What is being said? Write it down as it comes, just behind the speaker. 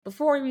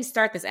Before we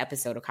start this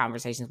episode of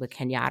Conversations with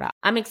Kenyatta,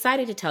 I'm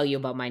excited to tell you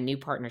about my new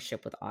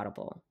partnership with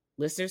Audible.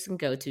 Listeners can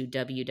go to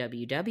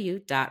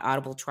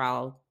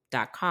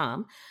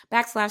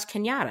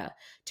www.audibletrial.com/Kenyatta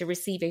to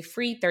receive a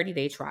free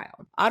 30-day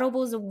trial.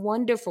 Audible is a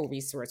wonderful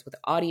resource with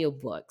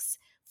audiobooks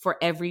for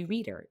every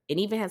reader. It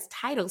even has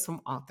titles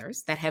from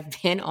authors that have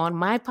been on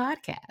my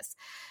podcast,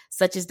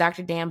 such as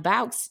Dr. Dan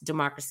Bouck's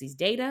Democracy's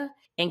Data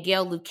and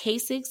Gail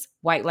Lukasik's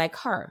White Like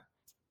Her.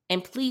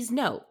 And please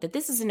note that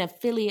this is an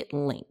affiliate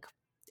link,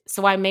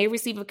 so I may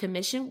receive a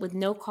commission with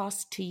no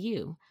cost to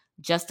you,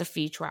 just a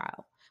free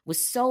trial with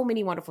so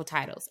many wonderful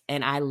titles.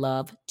 And I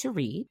love to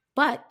read.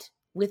 But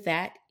with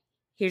that,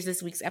 here's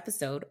this week's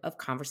episode of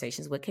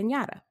Conversations with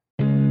Kenyatta.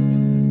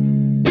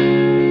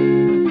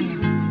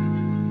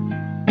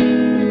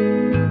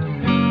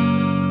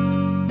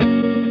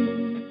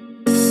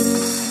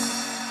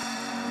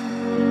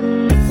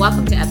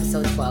 Welcome to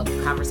episode 12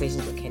 of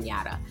Conversations with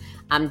Kenyatta.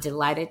 I'm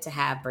delighted to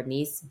have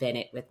Bernice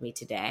Bennett with me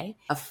today,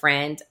 a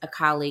friend, a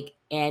colleague,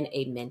 and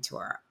a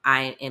mentor.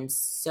 I am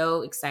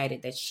so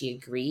excited that she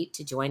agreed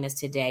to join us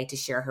today to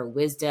share her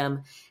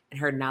wisdom and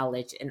her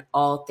knowledge in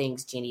all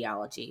things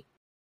genealogy.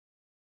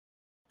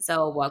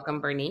 So welcome,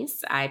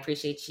 Bernice. I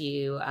appreciate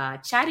you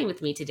chatting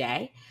with me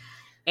today.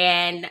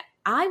 And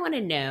I want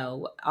to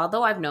know,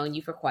 although I've known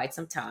you for quite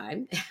some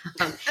time,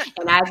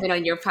 and I've been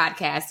on your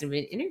podcast and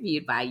been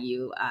interviewed by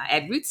you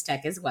at Roots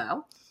Tech as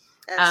well.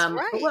 That's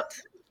right.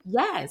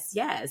 Yes.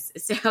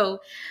 So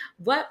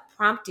what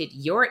prompted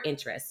your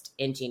interest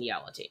in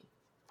genealogy?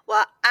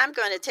 Well, I'm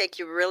going to take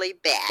you really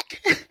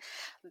back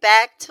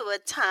to a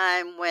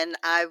time when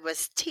I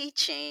was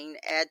teaching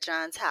at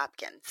Johns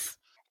Hopkins.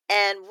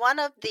 And one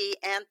of the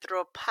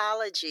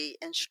anthropology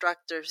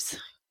instructors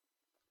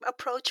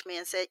approached me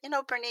and said,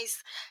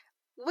 Bernice,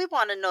 we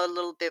want to know a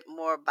little bit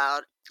more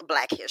about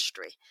Black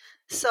history.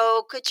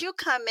 So could you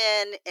come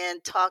in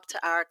and talk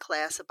to our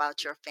class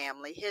about your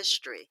family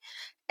history?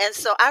 And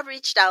so I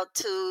reached out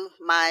to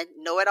my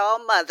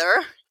know-it-all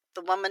mother.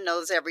 The woman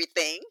knows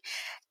everything.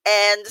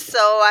 And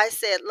so I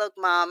said, look,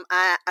 Mom,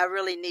 I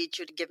really need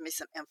you to give me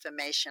some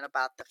information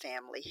about the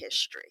family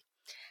history.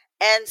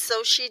 And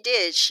so she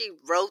did. She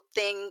wrote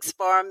things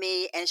for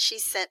me and she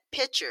sent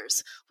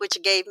pictures,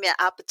 which gave me an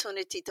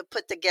opportunity to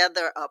put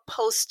together a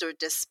poster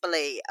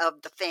display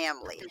of the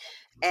family.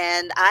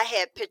 And I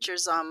had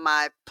pictures on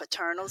my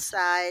paternal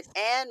side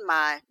and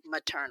my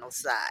maternal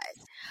side.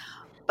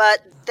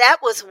 But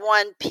that was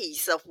one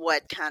piece of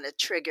what kind of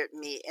triggered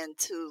me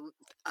into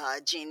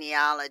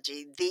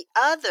genealogy. The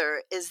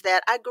other is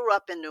that I grew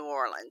up in New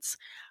Orleans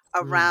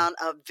around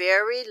a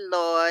very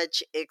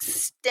large,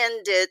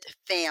 extended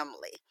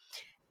family.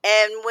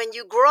 And when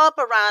you grow up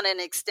around an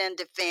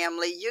extended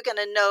family, you're going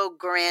to know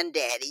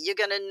granddaddy. You're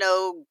going to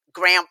know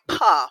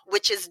grandpa,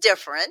 which is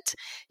different.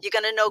 You're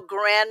going to know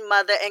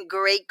grandmother and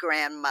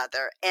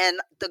great-grandmother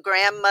and the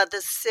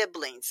grandmother's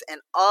siblings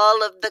and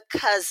all of the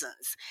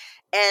cousins.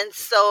 And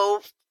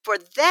so for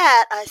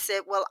that, I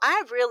said, well,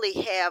 I really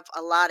have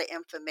a lot of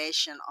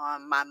information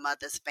on my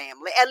mother's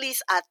family. At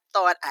least I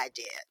thought I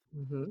did.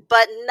 Mm-hmm.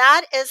 But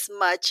not as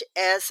much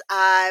as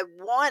I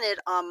wanted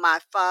on my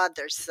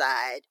father's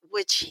side,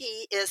 which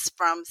he is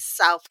from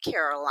South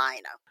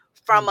Carolina,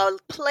 from a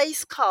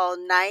place called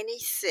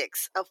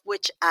 96, of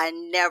which I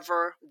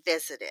never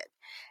visited.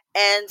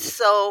 And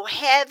so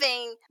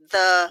having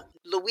the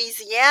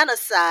Louisiana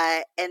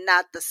side and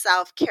not the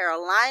South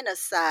Carolina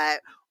side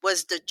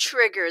was the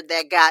trigger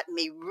that got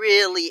me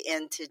really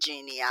into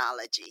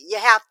genealogy. You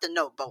have to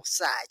know both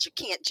sides. You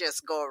can't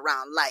just go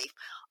around life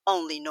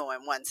only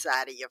knowing one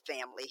side of your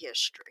family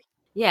history.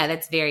 Yeah,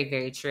 that's very,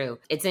 very true.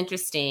 It's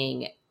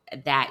interesting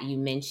that you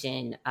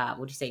mentioned,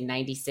 would you say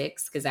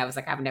 96? Because I was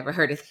like, I've never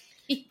heard of it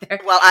either.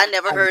 Well, I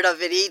never heard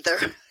of it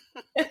either.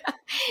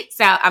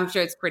 So I'm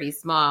sure it's pretty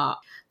small.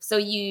 So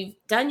you've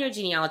done your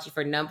genealogy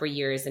for a number of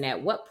years. And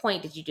at what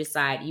point did you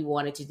decide you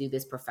wanted to do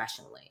this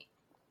professionally?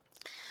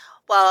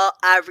 Well,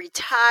 I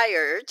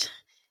retired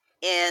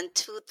in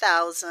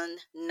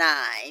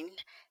 2009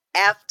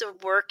 after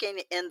working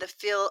in the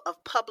field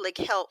of public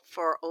health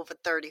for over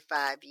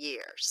 35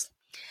 years.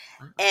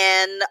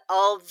 And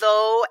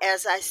although,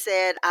 as I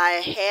said,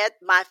 I had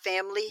my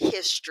family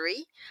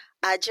history,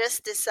 I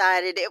just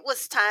decided it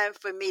was time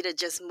for me to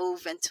just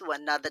move into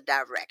another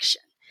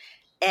direction.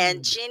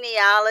 And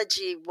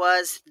genealogy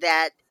was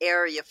that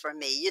area for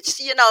me. It's,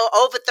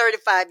 over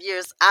 35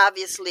 years,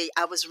 obviously,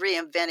 I was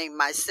reinventing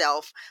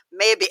myself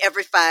maybe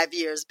every 5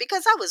 years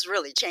because I was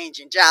really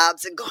changing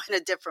jobs and going to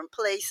different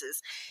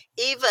places,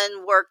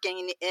 even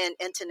working in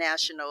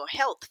international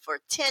health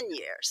for 10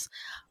 years.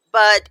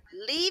 But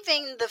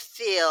leaving the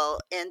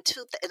field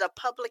the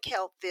public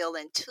health field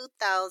in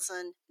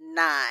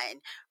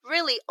 2009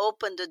 really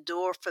opened the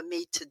door for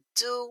me to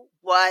do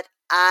what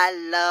I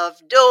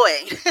love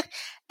doing.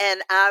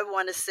 And I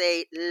want to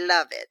say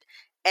love it.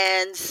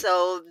 And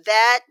so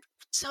that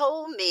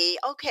told me,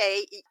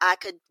 okay, I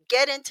could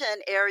get into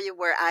an area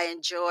where I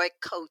enjoyed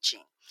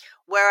coaching,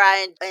 where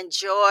I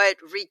enjoyed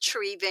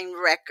retrieving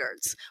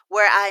records,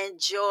 where I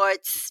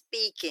enjoyed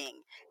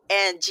speaking.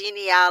 and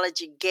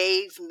genealogy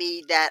gave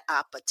me that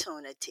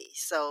opportunity.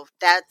 So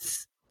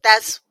that's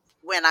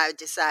when I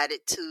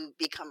decided to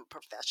become a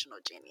professional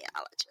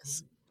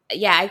genealogist.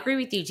 Yeah, I agree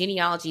with you.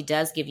 Genealogy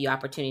does give you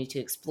opportunity to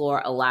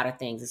explore a lot of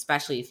things,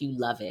 especially if you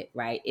love it,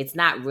 right? It's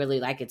not really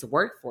like it's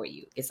work for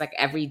you. It's like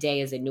every day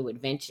is a new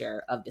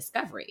adventure of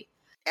discovery.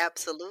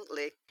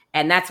 Absolutely.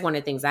 And that's one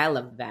of the things I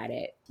love about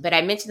it. But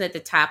I mentioned at the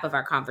top of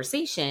our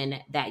conversation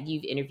that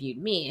you've interviewed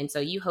me. And so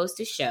you host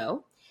a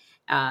show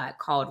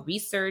called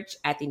Research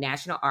at the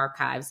National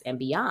Archives and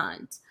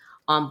Beyond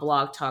on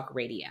Blog Talk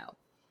Radio.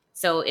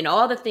 So, in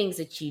all the things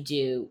that you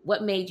do,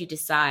 what made you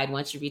decide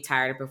once you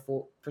retired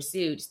or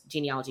pursued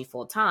genealogy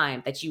full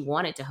time that you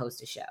wanted to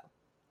host a show?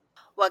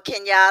 Well,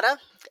 Kenyatta,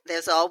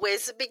 there's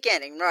always a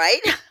beginning,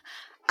 right?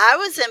 I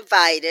was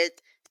invited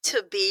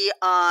to be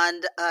on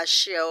a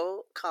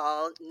show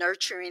called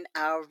Nurturing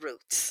Our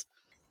Roots.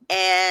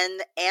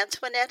 And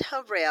Antoinette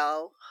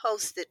Harrell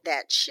hosted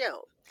that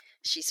show.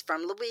 She's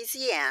from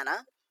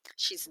Louisiana.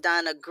 She's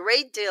done a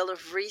great deal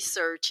of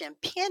research and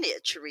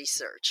peonage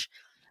research.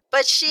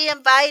 But she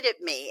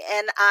invited me,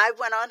 and I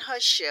went on her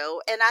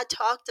show and I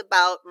talked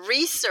about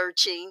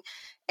researching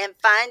and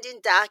finding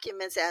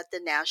documents at the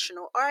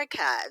National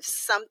Archives,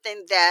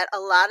 something that a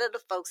lot of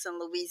the folks in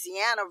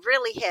Louisiana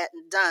really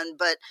hadn't done.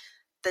 But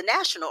the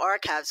National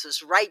Archives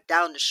was right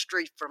down the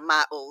street from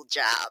my old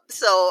job.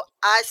 So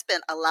I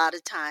spent a lot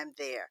of time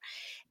there.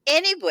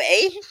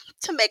 Anyway,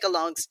 to make a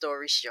long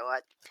story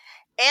short,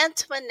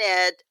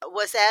 Antoinette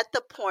was at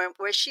the point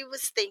where she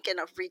was thinking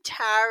of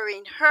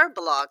retiring her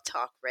blog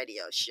talk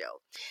radio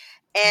show.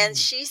 And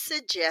Mm. she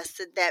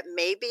suggested that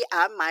maybe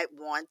I might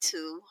want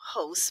to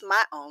host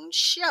my own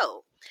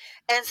show.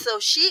 And so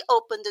she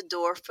opened the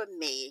door for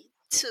me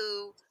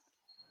to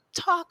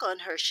talk on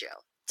her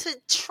show,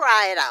 to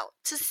try it out,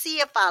 to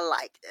see if I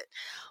liked it.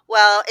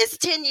 Well, it's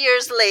 10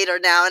 years later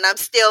now, and I'm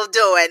still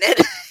doing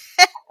it.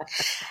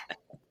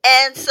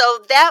 And so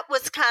that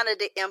was kind of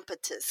the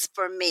impetus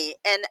for me.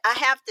 And I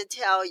have to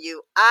tell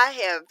you, I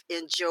have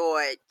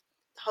enjoyed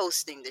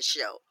hosting the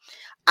show.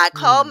 I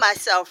called Mm.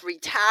 myself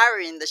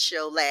retiring the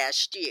show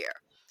last year.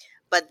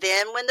 But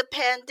then when the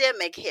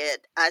pandemic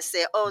hit, I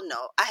said, oh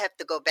no, I have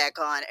to go back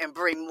on and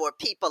bring more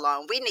people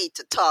on. We need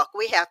to talk.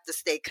 We have to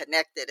stay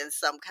connected in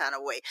some kind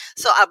of way.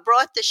 So I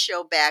brought the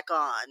show back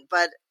on.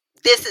 But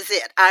this is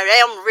it. I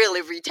am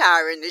really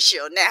retiring the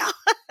show now,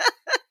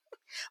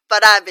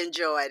 but I've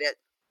enjoyed it.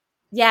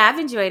 Yeah, I've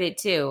enjoyed it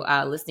too.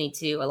 Listening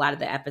to a lot of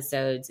the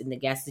episodes and the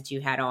guests that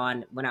you had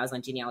on when I was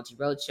on Genealogy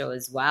Roadshow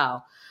as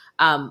well.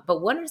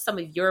 But what are some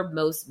of your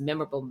most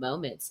memorable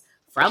moments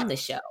from the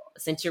show?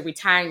 Since you're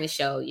retiring the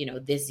show,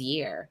 this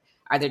year,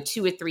 are there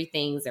two or three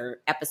things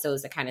or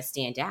episodes that kind of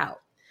stand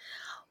out?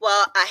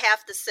 Well, I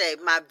have to say,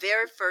 my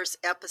very first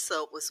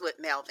episode was with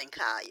Melvin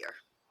Collier.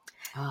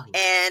 Oh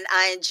yes. And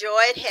I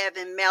enjoyed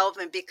having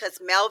Melvin because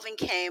Melvin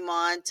came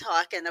on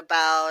talking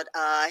about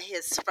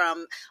his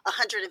from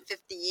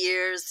 150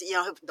 years,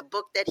 the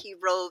book that he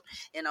wrote,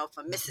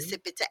 from Mhm.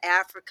 Mississippi to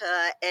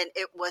Africa. And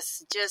it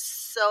was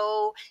just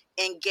so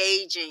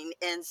engaging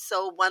and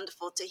so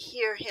wonderful to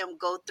hear him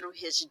go through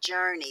his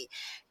journey.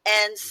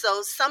 And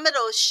so some of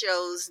those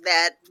shows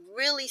that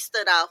really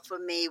stood out for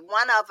me,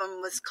 one of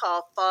them was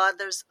called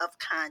Fathers of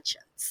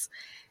Conscience.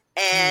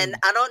 And Mm.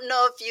 I don't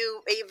know if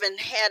you even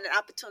had an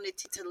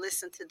opportunity to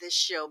listen to this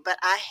show, but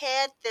I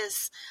had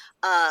this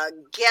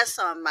guest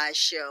on my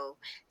show,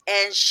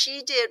 and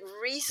she did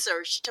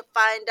research to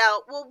find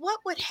out, well,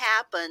 what would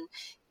happen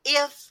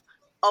if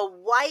a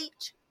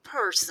white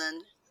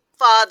person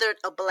fathered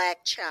a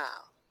black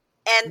child?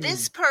 And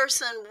this Mm.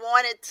 person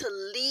wanted to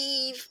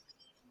leave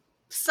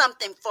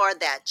something for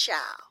that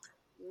child.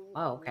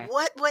 Oh, okay.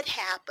 What would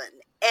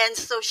happen? And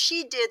so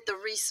she did the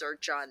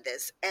research on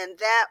this, and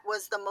that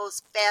was the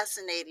most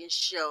fascinating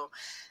show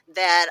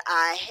that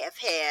I have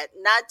had,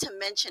 not to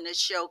mention a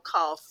show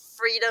called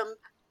Freedom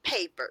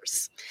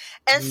Papers.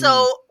 And Mm.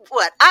 so,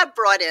 what I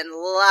brought in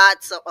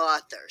lots of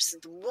authors.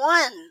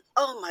 One,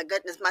 oh my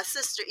goodness, my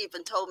sister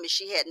even told me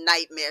she had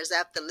nightmares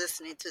after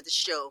listening to the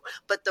show,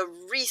 but the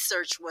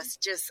research was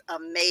just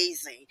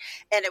amazing.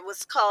 And it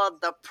was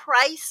called The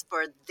Price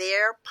for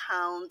Their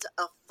Pound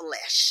of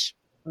Flesh.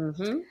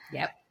 Mm-hmm.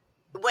 Yep.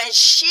 When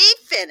she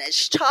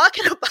finished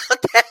talking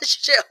about that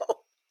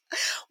show,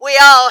 we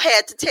all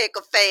had to take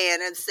a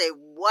fan and say,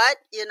 what?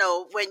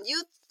 When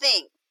you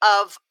think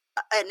of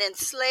an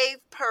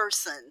enslaved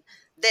person,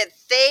 that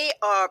they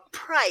are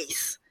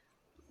priced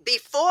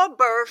before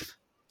birth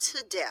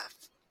to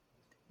death.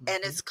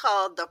 And Mm-hmm. it's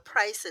called The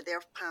Price of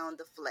Their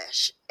Pound of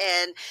Flesh.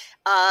 And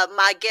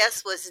my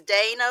guest was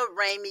Dana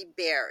Ramey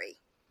Berry.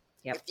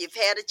 If Yep. you've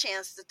had a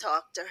chance to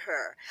talk to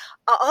her.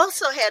 I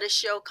also had a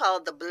show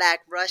called The Black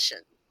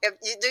Russian.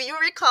 Do you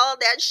recall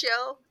that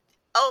show?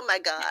 Oh my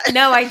God.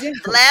 No, I do.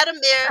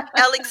 Vladimir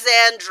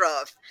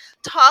Alexandrov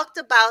talked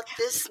about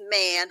this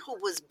man who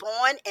was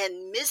born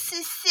in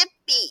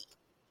Mississippi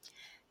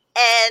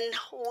and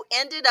who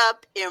ended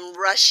up in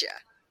Russia.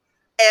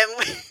 And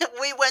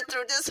we went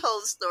through this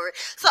whole story.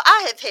 So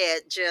I have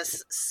had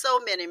just so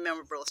many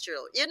memorable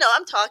shows.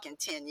 I'm talking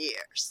 10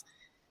 years.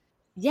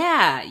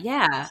 Yeah,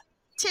 yeah.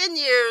 10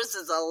 years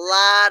is a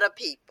lot of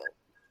people.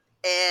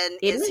 And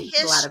It it's is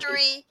a lot of people.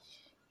 history,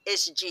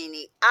 it's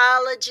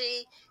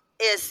genealogy,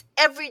 it's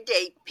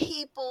everyday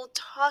people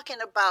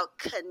talking about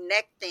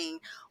connecting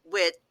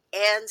with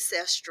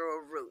ancestral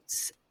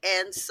roots.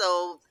 And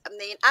so, I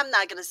mean, I'm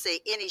not going to say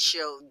any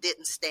show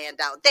didn't stand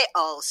out. They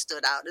all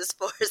stood out as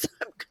far as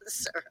I'm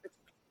concerned.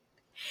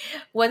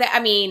 Well, I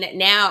mean,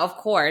 now, of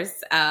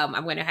course,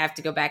 I'm going to have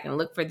to go back and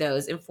look for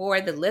those. And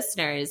for the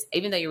listeners,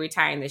 even though you're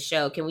retiring the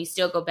show, can we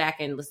still go back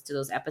and listen to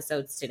those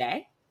episodes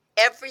today?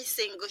 Every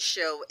single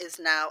show is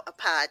now a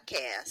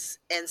podcast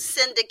and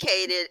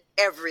syndicated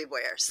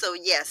everywhere. So,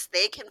 yes,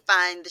 they can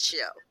find the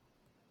show.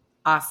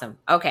 Awesome.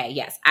 Okay,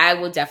 yes, I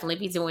will definitely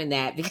be doing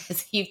that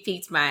because you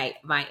piqued my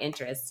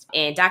interest.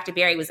 And Dr.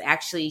 Berry was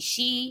actually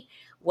she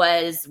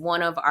was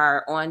one of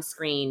our on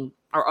screen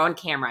or on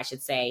camera, I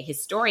should say,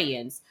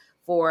 historians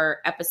for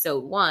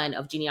episode 1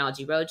 of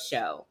Genealogy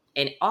Roadshow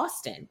in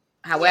Austin.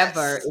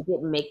 However, Yes. it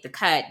didn't make the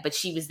cut, but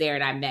she was there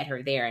and I met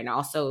her there. And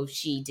also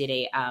she did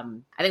a I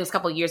think it was a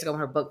couple of years ago when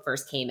her book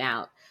first came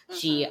out.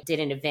 She Hmm. did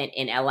an event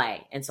in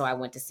LA. And so I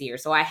went to see her.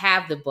 So I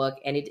have the book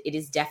and it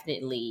is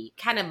definitely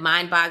kind of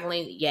mind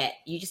boggling. Yet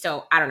you just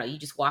don't, I don't know, you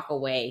just walk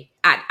away.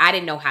 I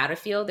didn't know how to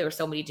feel. There were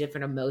so many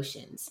different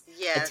emotions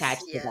Yes,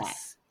 attached to that.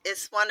 yes.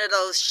 It's one of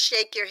those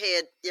shake your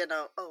head,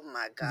 oh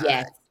my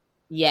Yes. God.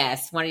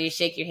 Yes. One of your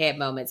shake your head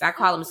moments. I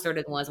call them Hmm. sort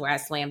of the ones where I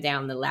slam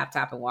down the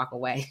laptop and walk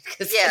away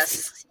because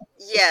Yes,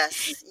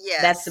 yes,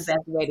 that's the yes.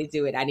 best way to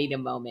do it. I need a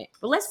moment.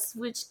 But let's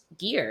switch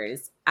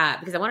gears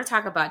because I want to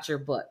talk about your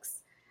books.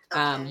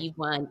 Okay, You've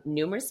won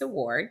numerous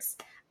awards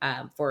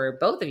for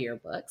both of your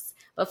books,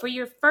 but for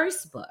your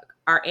first book,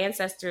 Our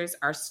Ancestors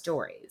Are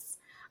Stories.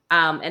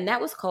 And that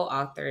was co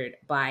authored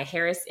by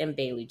Harris M.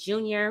 Bailey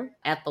Jr.,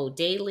 Ethel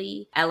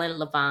Daly, Ellen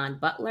Levon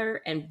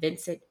Butler, and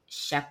Vincent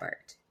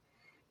Shepard.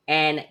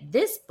 And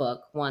this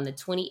book won the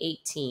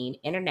 2018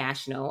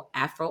 International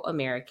Afro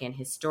American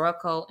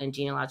Historical and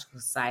Genealogical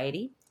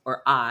Society,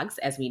 or OGS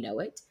as we know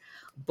it,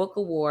 Book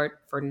Award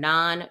for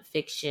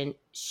Nonfiction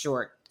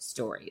Short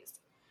Stories.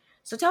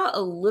 So tell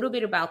a little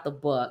bit about the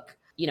book,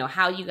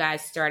 how you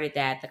guys started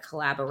that, the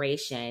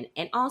collaboration,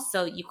 and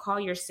also you call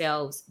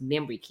yourselves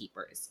memory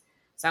keepers.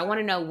 So I want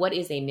to know, what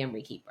is a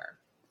memory keeper?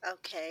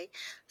 okay.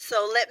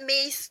 So let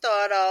me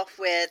start off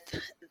with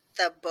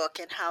the book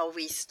and how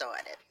we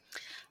started.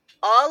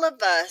 All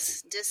of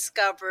us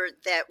discovered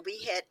that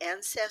we had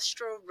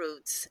ancestral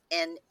roots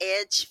in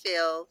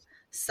Edgeville,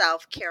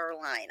 South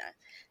Carolina.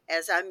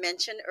 As I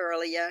mentioned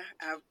earlier,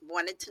 I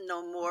wanted to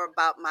know more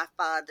about my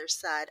father's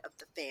side of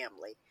the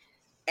family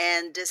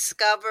and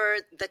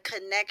discovered the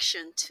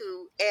connection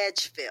to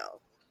Edgeville.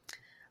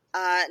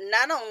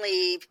 Not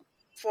only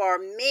for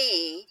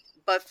me,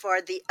 but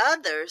for the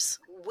others,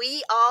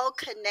 we all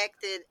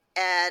connected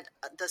at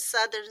the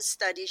Southern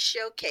Studies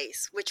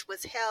Showcase, which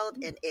was held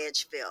in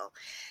Edgeville.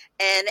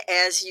 And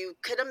as you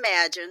could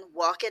imagine,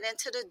 walking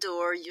into the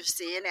door, you're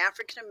seeing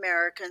African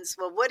Americans.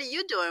 Well, what are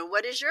you doing?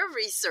 What is your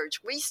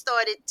research? We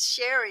started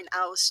sharing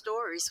our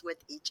stories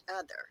with each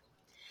other.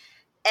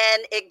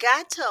 And it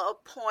got to a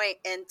point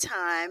in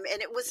time,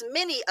 and it was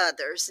many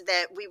others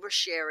that we were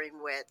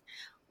sharing with.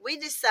 We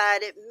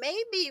decided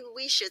maybe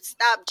we should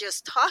stop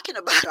just talking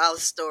about our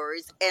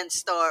stories and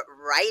start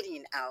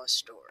writing our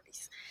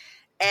stories.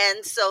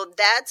 And so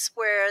that's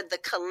where the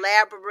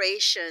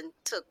collaboration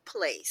took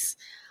place.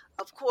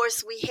 Of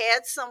course, we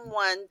had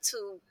someone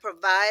to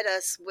provide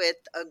us with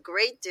a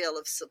great deal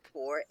of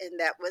support, and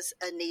that was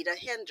Anita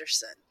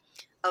Henderson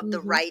of the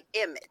Mm-hmm. Right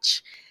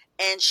Image.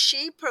 And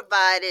she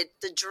provided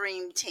the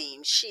dream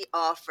team. She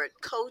offered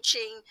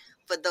coaching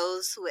for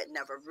those who had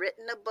never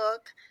written a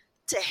book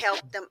to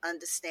help them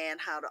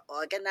understand how to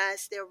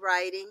organize their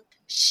writing.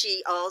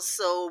 She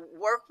also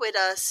worked with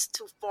us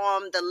to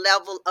form the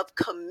level of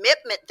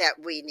commitment that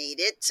we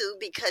needed to,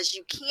 because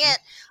you can't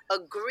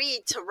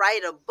agree to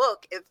write a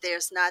book if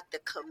there's not the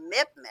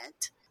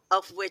commitment,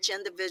 of which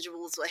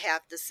individuals will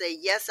have to say,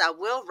 yes, I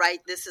will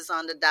write. This is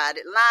on the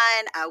dotted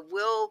line. I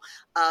will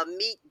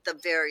meet the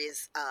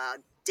various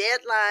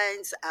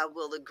deadlines. I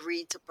will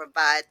agree to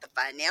provide the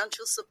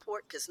financial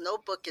support, because no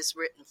book is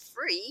written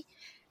free.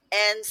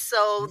 And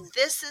so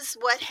this is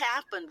what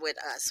happened with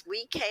us.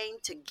 We came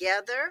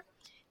together.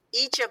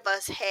 Each of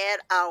us had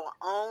our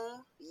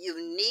own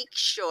unique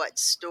short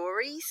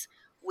stories.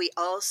 We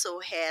also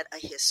had a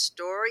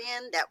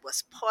historian that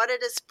was part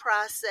of this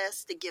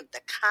process to give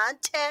the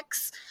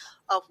context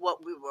of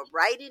what we were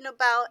writing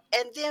about.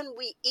 And then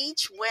we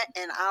each went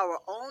in our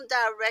own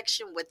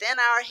direction within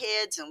our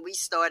heads and we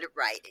started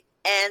writing.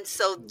 And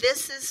so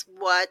this is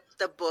what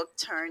the book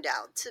turned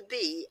out to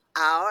be: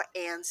 Our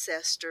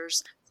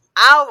Ancestors,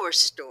 Our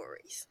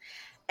Stories.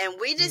 And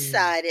we Mm-hmm.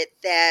 decided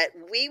that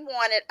we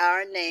wanted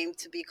our name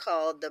to be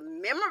called the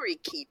Memory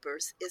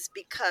Keepers, is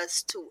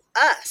because to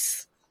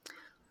us,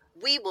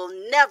 we will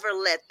never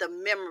let the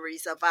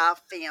memories of our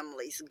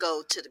families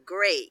go to the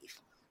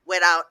grave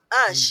without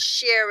us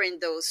sharing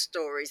those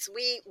stories.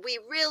 We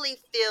really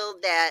feel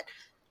that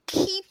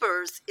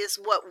keepers is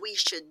what we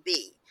should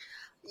be.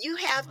 You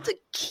have to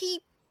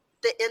keep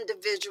the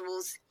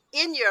individuals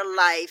in your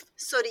life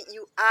so that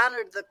you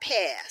honor the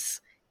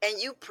past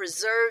and you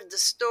preserve the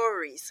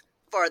stories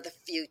for the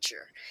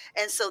future.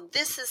 And so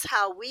this is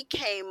how we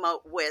came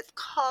up with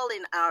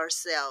calling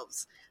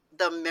ourselves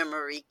the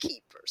Memory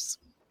Keepers.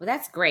 Well,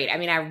 that's great. I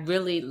mean, I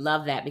really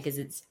love that because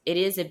it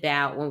is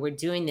about when we're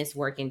doing this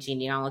work in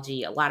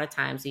genealogy, a lot of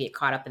times we get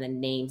caught up in the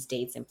names,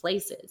 dates, and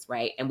places,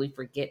 right? And we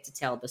forget to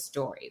tell the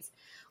stories.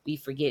 We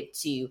forget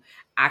to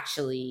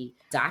actually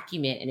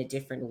document in a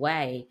different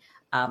way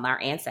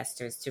our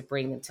ancestors to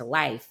bring them to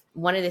life.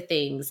 One of the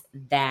things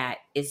that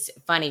is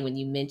funny when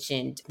you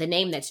mentioned the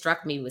name that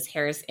struck me was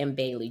Harris M.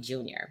 Bailey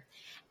Jr.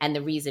 And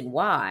the reason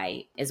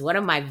why is one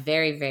of my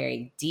very,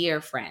 very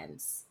dear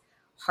friends,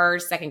 her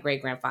second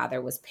great grandfather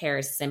was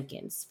Paris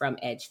Simpkins from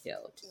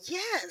Edgefield.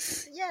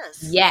 Yes,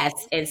 yes. Yes.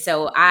 And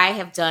so I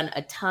have done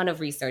a ton of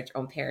research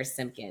on Paris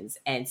Simpkins.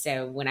 And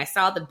so when I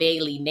saw the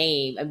Bailey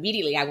name,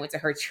 immediately I went to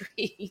her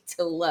tree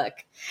to look.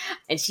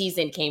 And she's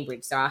in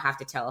Cambridge, so I'll have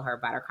to tell her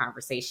about our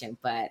conversation.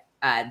 But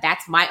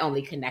that's my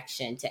only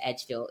connection to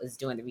Edgefield, is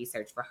doing the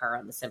research for her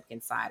on the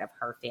Simpkins side of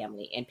her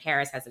family. And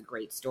Paris has a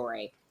great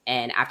story.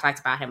 And I've talked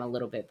about him a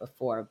little bit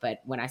before,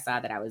 but when I saw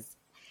that, I was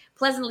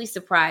pleasantly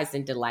surprised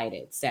and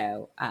delighted.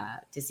 So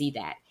to see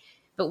that.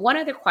 But one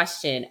other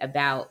question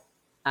about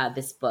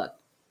this book.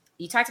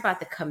 You talked about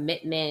the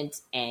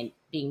commitment and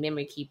being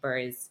memory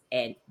keepers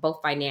and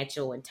both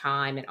financial and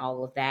time and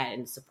all of that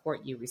and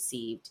support you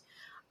received.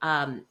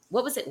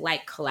 What was it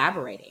like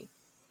collaborating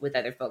with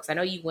other folks? I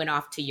know you went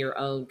off to your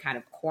own kind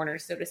of corner,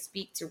 so to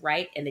speak, to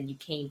write, and then you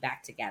came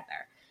back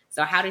together.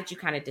 So how did you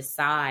kind of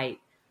decide,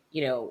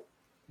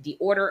 the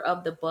order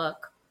of the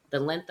book, the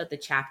length of the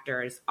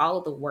chapters, all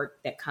of the work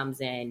that comes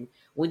in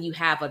when you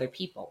have other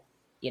people,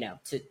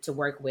 to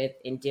work with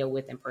and deal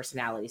with, and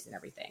personalities and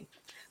everything?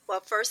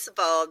 Well, first of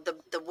all,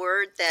 the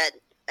word that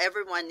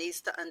everyone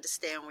needs to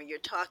understand when you're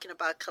talking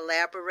about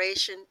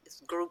collaboration is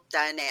group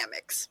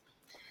dynamics.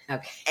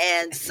 Okay.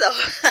 And so,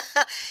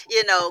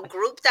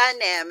 group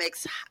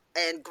dynamics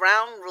and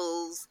ground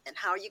rules and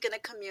how you're going to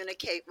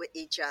communicate with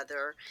each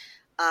other.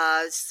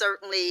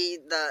 Certainly,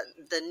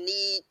 the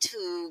need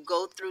to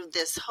go through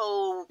this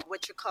whole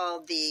what you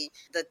call the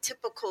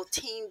typical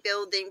team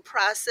building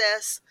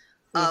process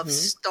of Mm-hmm.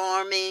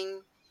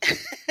 storming,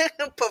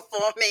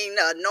 performing,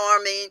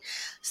 norming.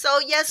 So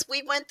yes,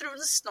 we went through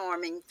the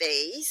storming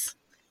phase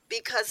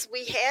because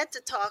we had to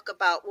talk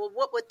about, well,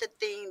 what would the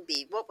theme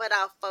be? What would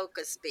our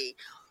focus be?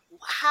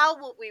 How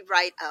would we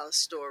write our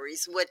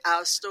stories? Would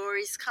our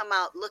stories come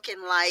out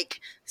looking like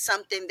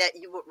something that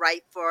you would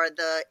write for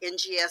the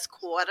NGS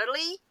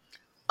Quarterly?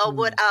 Or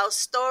would our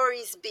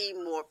stories be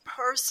more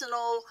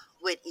personal,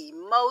 with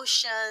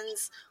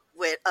emotions,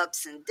 with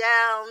ups and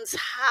downs?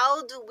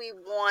 How do we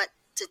want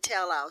to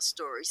tell our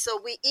story? So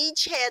we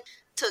each had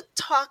to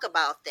talk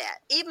about that,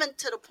 even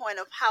to the point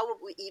of how would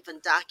we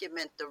even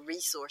document the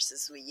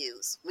resources we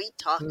use. We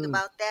talked Mm-hmm.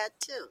 about that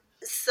too.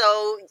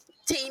 So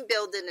team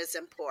building is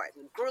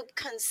important. Group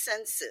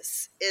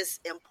consensus is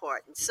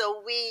important.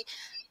 So we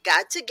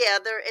got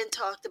together and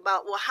talked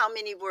about, well, how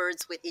many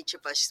words would each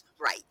of us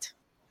write?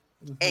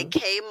 Mm-hmm. And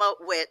came up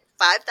with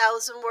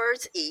 5,000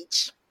 words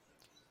each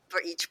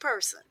for each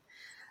person.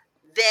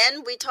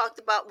 Then we talked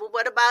about, well,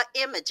 what about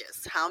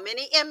images? How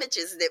many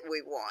images did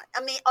we want?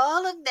 I mean,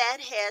 all of that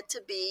had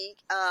to be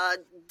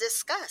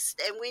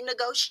discussed, and we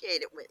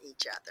negotiated with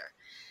each other.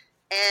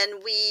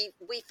 And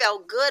we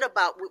felt good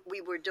about what we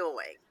were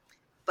doing.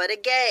 But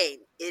again,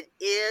 it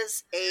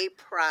is a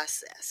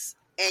process.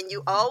 And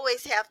you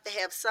always have to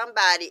have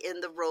somebody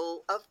in the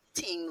role of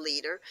team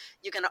leader.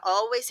 You're going to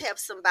always have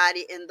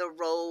somebody in the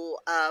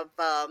role of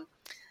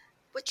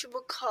what you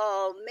would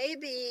call,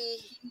 maybe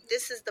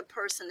this is the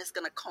person that's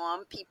going to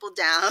calm people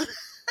down.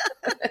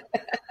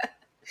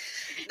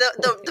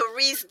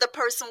 The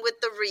person with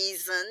the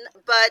reason.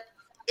 But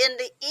in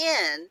the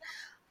end,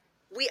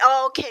 we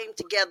all came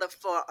together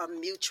for a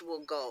mutual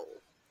goal.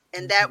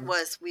 And that Mm-hmm.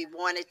 was, we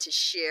wanted to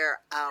share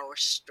our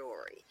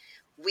story.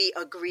 We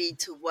agreed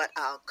to what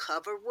our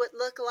cover would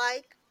look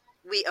like.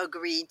 We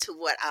agreed to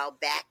what our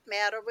back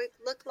matter would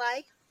look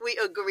like. We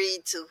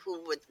agreed to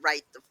who would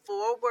write the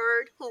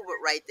foreword, who would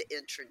write the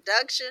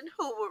introduction,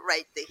 who would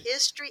write the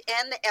history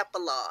and the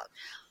epilogue.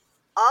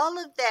 All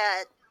of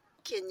that,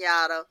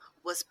 Kenyatta,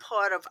 was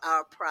part of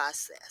our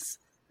process.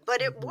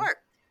 But it Mm-hmm.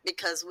 worked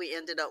because we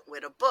ended up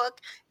with a book.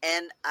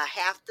 And I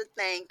have to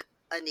thank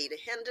Anita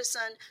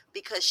Henderson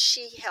because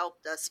she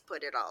helped us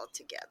put it all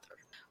together.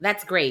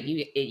 That's great.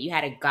 You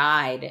had a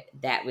guide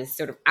that was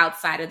sort of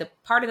outside of the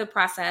part of the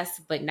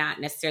process, but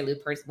not necessarily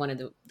one of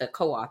the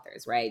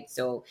co-authors, right?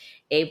 So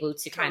able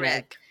to kind of,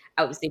 Correct.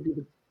 I would say, be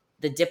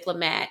the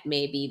diplomat,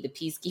 maybe the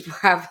peacekeeper,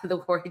 however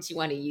the words you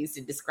want to use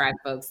to describe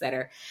folks that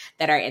are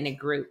in a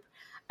group.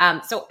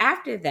 So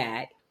after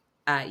that,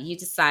 you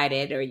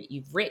decided, or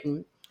you've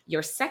written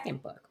your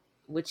second book,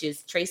 which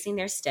is Tracing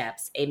Their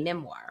Steps, a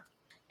memoir.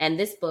 And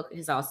this book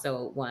has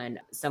also won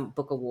some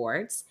book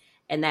awards,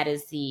 and that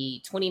is the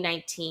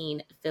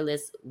 2019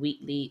 Phyllis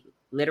Wheatley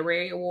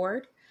Literary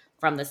Award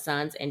from the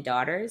sons and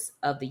daughters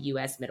of the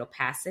U.S. Middle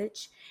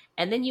Passage.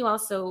 And then you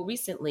also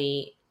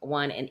recently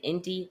won an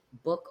Indie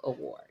Book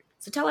Award.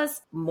 So tell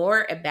us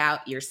more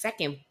about your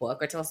second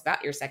book, or tell us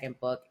about your second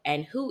book,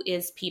 and who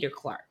is Peter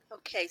Clark?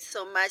 Okay,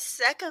 so my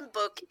second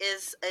book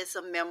is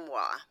a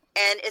memoir,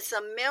 and it's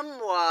a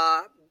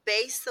memoir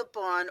based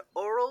upon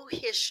oral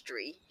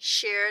history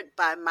shared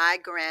by my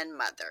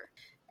grandmother.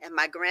 And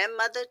my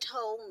grandmother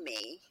told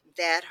me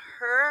that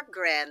her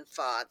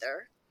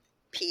grandfather,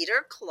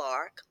 Peter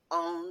Clark,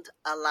 owned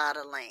a lot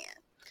of land.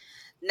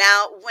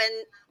 Now,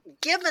 when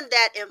given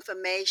that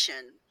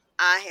information,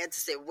 I had to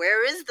say,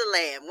 where is the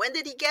land? When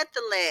did he get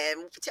the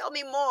land? Tell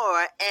me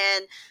more.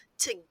 And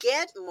to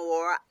get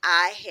more,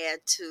 I had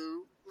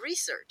to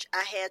research,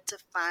 I had to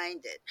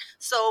find it.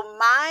 So,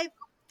 my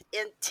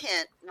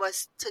intent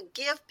was to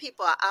give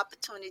people an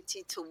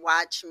opportunity to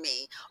watch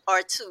me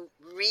or to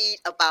read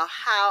about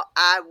how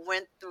I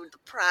went through the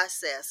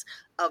process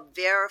of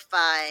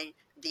verifying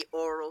the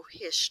oral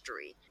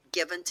history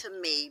given to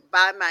me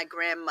by my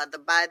grandmother.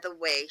 By the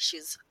way,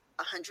 she's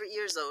 100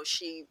 years old.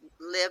 She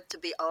lived to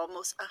be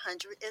almost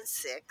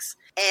 106.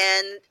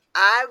 And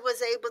I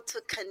was able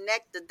to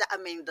connect I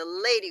mean, the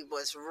lady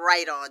was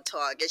right on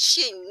target.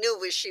 She knew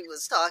what she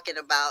was talking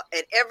about.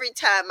 And every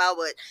time I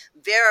would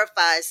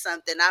verify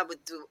something, I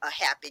would do a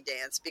happy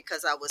dance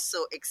because I was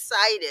so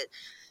excited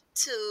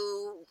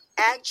to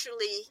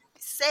actually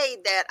say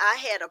that I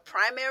had a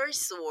primary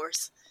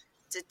source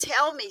to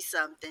tell me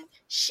something.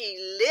 She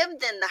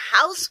lived in the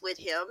house with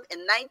him in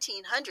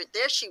 1900.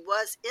 There she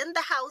was in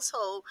the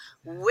household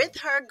with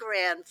her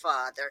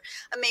grandfather.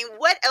 I mean,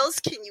 what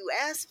else can you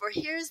ask for?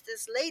 Here's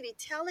this lady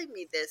telling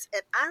me this.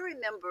 And I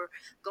remember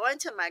going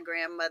to my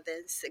grandmother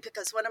and say,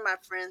 because one of my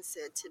friends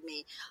said to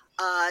me,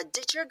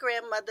 did your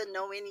grandmother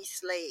know any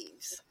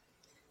slaves?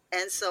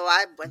 And so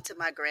I went to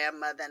my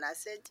grandmother and I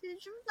said,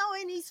 did you know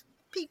any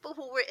people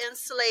who were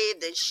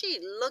enslaved? And she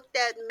looked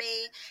at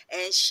me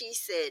and she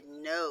said,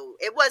 no.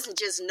 It wasn't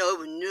just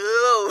no,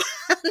 no,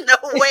 no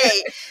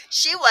way.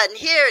 She wasn't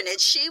hearing it.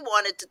 She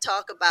wanted to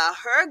talk about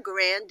her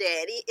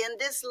granddaddy in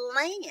this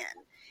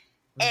land.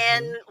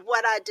 And Mm-hmm.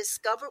 what I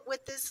discovered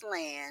with this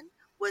land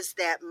was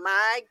that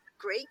my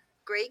great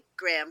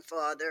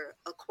grandfather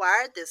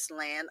acquired this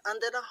land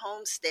under the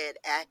Homestead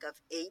Act of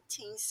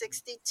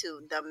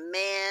 1862. The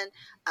man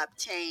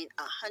obtained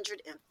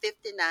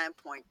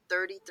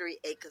 159.33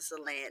 acres of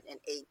land in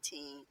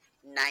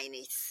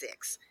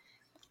 1896.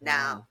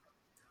 Now, Wow.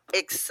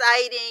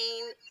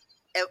 exciting.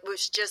 It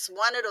was just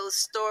one of those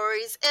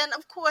stories. And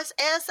of course,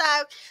 as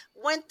I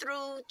went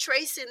through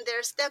tracing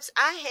their steps,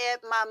 I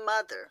had my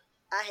mother.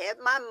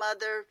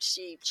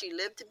 She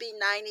lived to be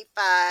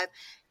 95,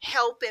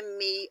 helping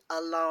me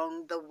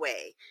along the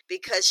way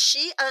because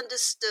she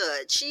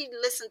understood. She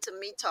listened to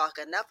me talk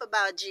enough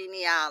about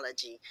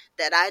genealogy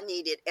that I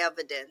needed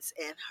evidence,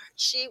 and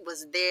she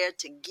was there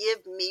to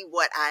give me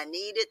what I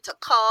needed, to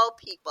call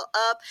people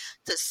up,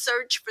 to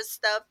search for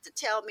stuff, to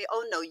tell me,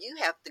 oh no, you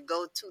have to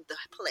go to the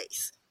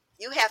place.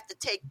 You have to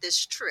take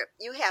this trip.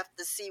 You have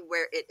to see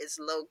where it is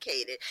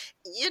located.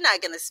 You're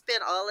not going to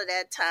spend all of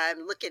that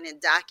time looking in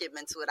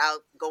documents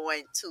without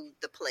going to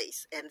the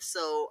place. And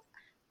so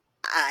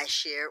I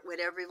shared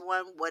with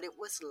everyone what it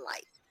was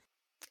like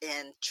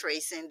in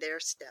tracing their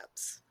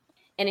steps.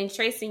 And in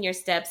tracing your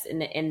steps in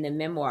the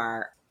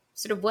memoir,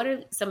 sort of what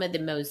are some of the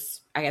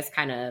most, I guess,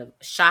 kind of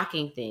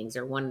shocking things,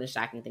 or one of the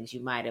shocking things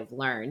you might have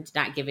learned,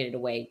 not giving it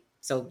away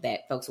so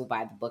that folks will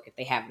buy the book if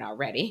they haven't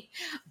already,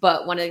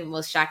 but one of the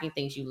most shocking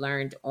things you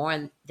learned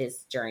on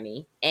this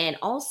journey. And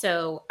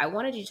also, I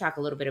wanted you to talk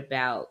a little bit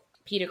about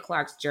Peter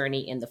Clark's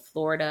journey in the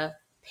Florida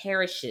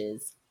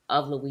parishes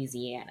of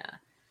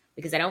Louisiana,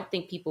 because I don't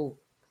think people,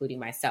 including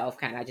myself,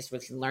 kind of, I just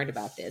recently learned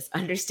about this,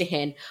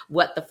 understand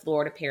what the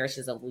Florida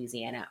parishes of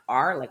Louisiana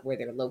are, like where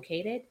they're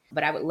located.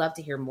 But I would love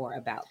to hear more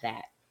about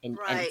that, and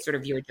Right, sort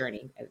of your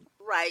journey.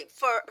 right.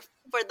 For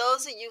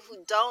those of you who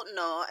don't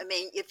know, I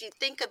mean, if you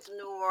think of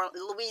New Orleans,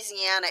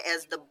 Louisiana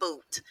as the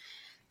boot,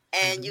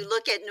 and you Mm-hmm.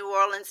 look at New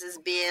Orleans as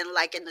being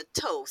like in the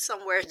toe,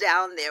 somewhere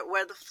down there,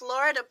 where the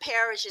Florida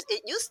parishes,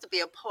 it used to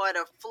be a part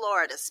of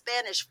Florida,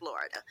 Spanish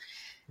Florida.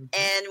 Mm-hmm.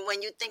 And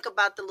when you think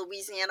about the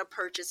Louisiana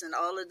Purchase and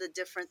all of the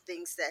different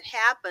things that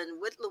happened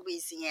with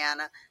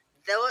Louisiana,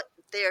 though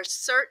there are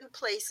certain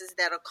places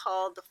that are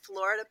called the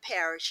Florida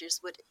parishes,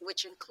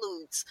 which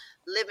includes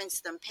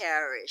Livingston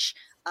Parish,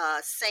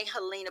 St.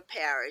 Helena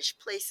Parish,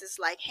 places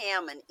like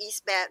Hammond,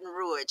 East Baton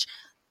Rouge.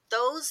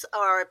 Those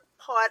are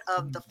part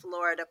of the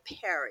Florida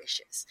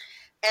parishes.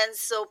 And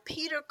so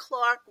Peter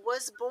Clark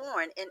was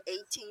born in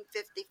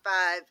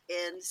 1855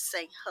 in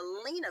St.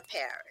 Helena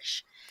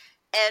Parish.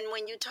 And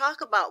when you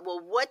talk about, well,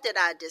 what did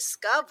I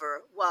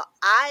discover? Well,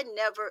 I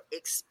never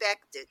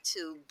expected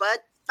to,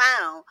 but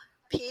found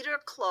Peter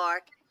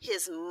Clark,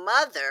 his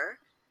mother,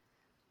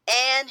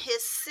 and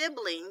his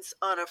siblings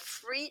on a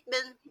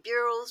Freedmen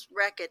Bureau's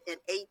record in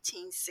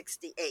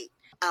 1868.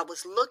 I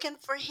was looking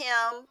for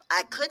him.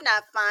 I could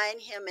not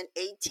find him in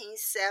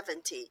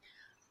 1870,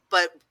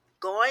 but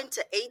going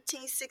to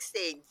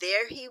 1868,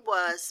 there he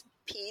was,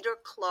 Peter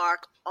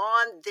Clark,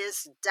 on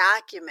this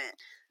document.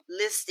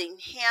 listing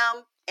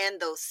him and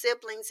those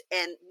siblings.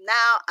 And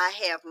now I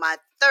have my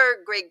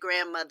third great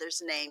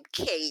grandmother's name,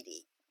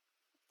 Katie.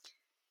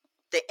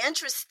 The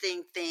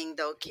interesting thing,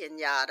 though,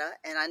 Kenyatta,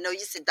 and I know you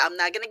said I'm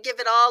not going to give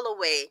it all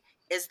away,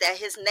 is that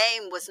his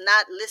name was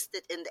not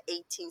listed in the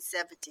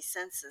 1870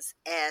 census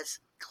as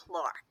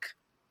Clark.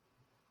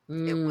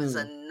 It was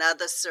Mm,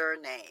 another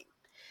surname.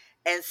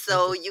 And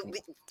so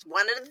interesting.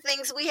 one of the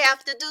things we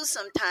have to do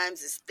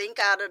sometimes is think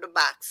out of the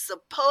box.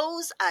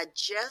 Suppose I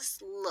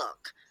just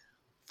look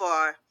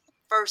for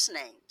first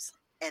names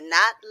and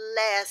not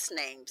last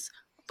names,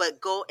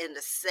 but go in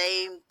the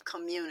same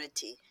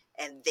community.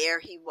 And there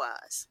he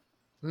was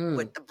Mm,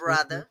 with the mm-hmm,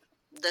 brother,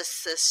 the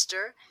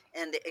sister,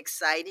 and the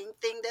exciting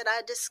thing that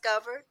I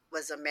discovered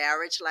was a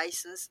marriage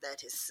license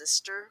that his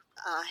sister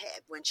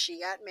had when she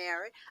got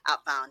married. I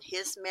found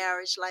his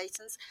marriage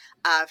license.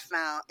 I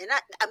found, and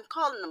I'm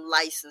calling them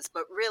license,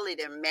 but really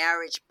they're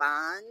marriage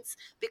bonds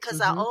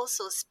because I mm-hmm,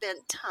 also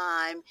spent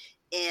time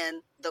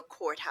in the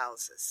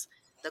courthouses.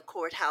 The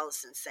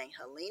courthouse in St.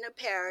 Helena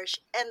Parish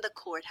and the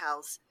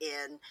courthouse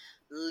in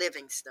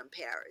Livingston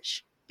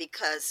Parish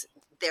because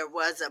there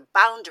was a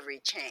boundary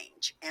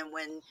change. And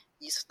when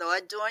you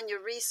start doing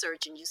your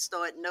research and you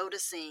start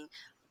noticing,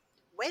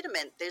 wait a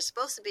minute, they're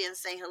supposed to be in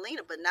St.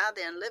 Helena, but now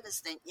they're in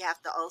Livingston, you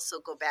have to also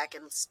go back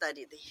and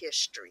study the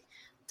history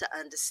to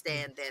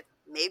understand that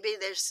maybe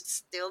they're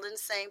still in the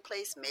same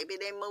place, maybe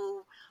they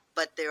moved,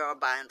 but there are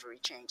boundary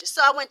changes.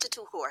 So I went to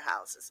two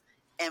courthouses,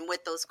 and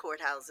with those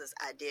courthouses,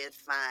 I did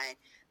find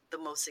the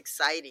most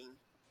exciting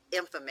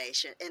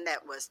information, and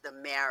that was the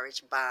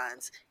marriage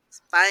bonds.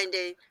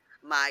 Finding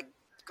my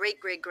great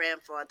great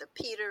grandfather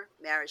Peter,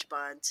 marriage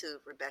bond to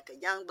Rebecca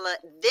Youngblood,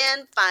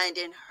 then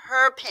finding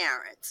her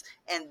parents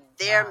and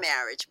their wow.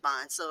 marriage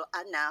bond. So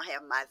I now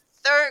have my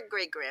third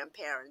great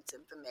grandparents'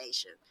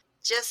 information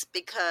just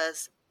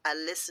because I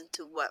listened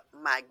to what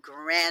my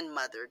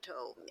grandmother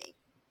told me.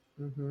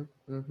 Mm-hmm,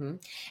 mm-hmm.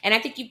 And I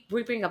think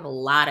we bring up a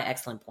lot of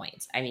excellent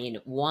points. I mean,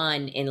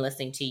 one, in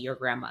listening to your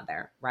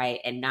grandmother, right?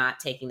 And not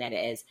taking that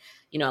as,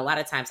 a lot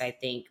of times I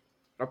think,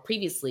 or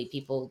previously,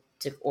 people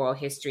took oral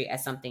history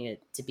as something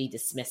to be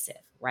dismissive,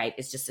 right?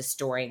 It's just a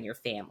story in your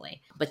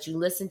family. But you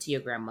listen to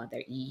your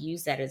grandmother, you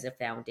use that as a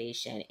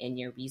foundation in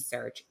your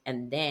research.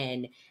 And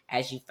then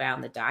as you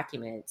found the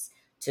documents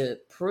to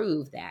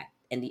prove that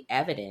and the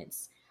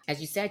evidence, as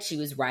you said, she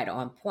was right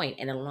on point.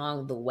 And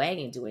along the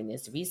way in doing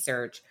this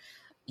research,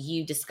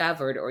 you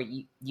discovered, or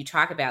you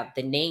talk about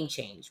the name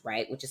change,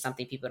 right? Which is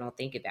something people don't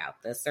think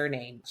about, the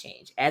surname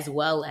change, as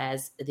well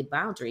as the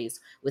boundaries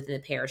within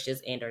the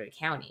parishes and or the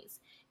counties,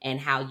 and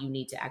how you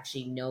need to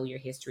actually know your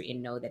history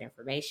and know that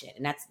information.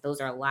 And those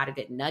are a lot of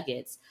good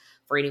nuggets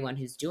for anyone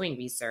who's doing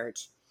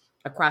research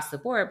across the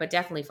board, but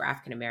definitely for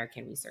African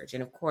American research.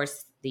 And of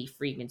course, the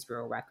Freedmen's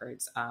Bureau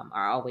records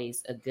are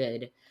always a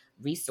good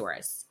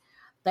resource.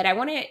 But I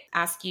want to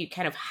ask you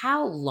kind of,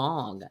 how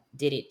long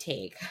did it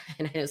take?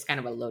 And I know it's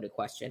kind of a loaded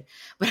question,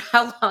 but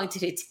how long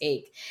did it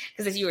take?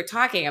 Because as you were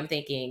talking, I'm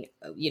thinking,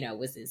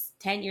 was this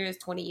 10 years,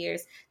 20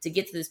 years to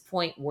get to this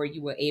point where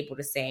you were able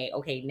to say,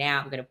 okay, now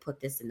I'm going to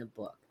put this in the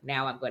book.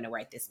 Now I'm going to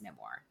write this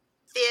memoir.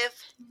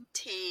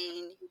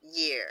 15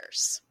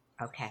 years.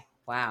 Okay.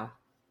 Wow.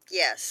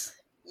 Yes,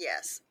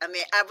 yes. I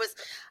mean, I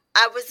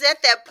was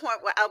at that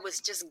point where I was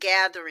just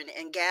gathering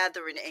and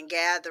gathering and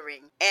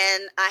gathering,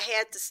 and I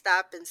had to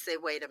stop and say,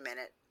 "Wait a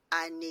minute.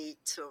 I need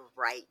to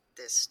write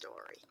this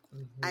story.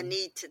 I Mm-hmm.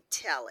 need to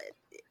tell it."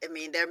 I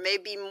mean, there may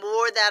be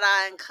more that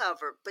I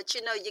uncover, but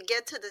you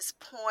get to this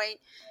point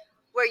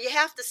where you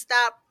have to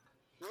stop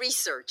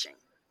researching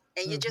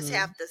and you just Mm-hmm.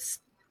 have to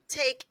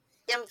take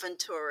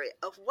inventory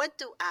of what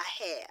do I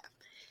have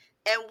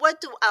and what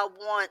do I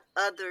want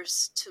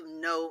others to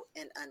know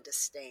and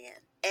understand?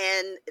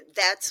 And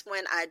that's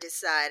when I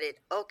decided,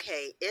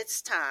 okay,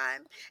 it's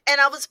time.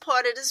 And I was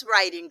part of this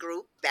writing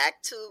group,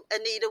 back to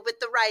Anita with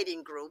the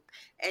writing group.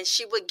 And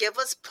she would give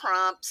us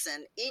prompts,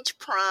 and each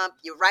prompt,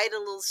 you write a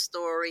little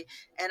story.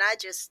 And I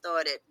just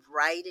started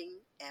writing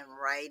and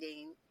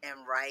writing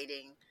and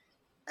writing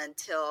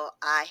until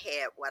I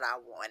had what I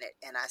wanted.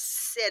 And I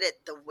said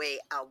it the way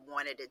I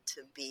wanted it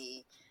to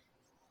be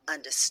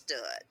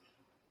understood.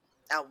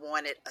 I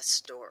wanted a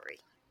story.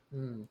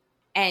 Mm.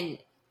 And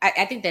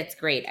I think that's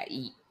great.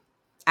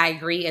 I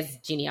agree. As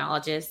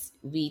genealogists,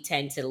 we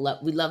tend to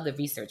love the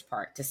research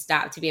part.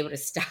 To be able to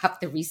stop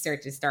the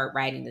research and start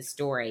writing the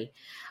story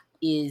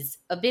is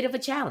a bit of a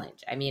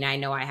challenge. I mean, I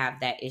know I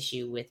have that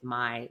issue with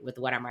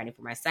what I'm writing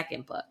for my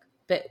second book.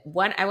 But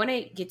one, I want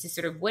to get to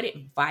sort of, what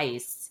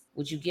advice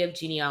would you give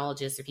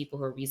genealogists or people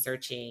who are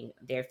researching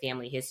their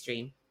family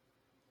history,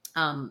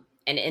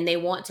 and they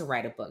want to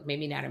write a book,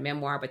 maybe not a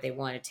memoir, but they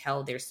want to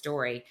tell their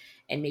story,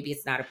 and maybe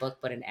it's not a book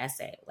but an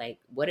essay. Like,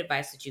 what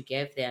advice would you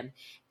give them?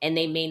 And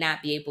they may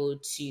not be able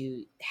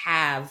to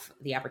have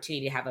the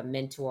opportunity to have a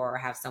mentor or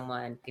have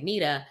someone,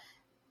 Anita,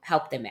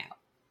 help them out.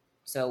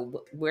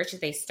 So where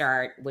should they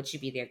start? What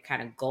should be their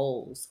kind of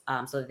goals,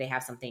 so that they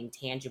have something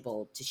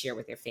tangible to share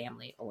with their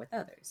family or with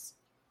others?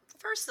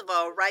 First of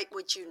all, write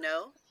what you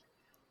know.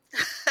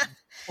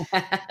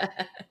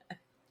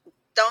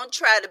 Don't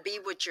try to be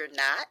what you're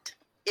not.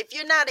 If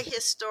you're not a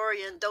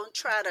historian, don't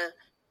try to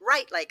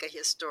write like a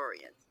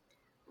historian.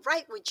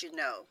 Write what you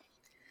know.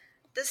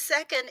 The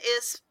second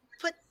is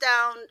put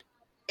down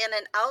in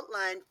an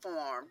outline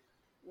form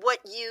what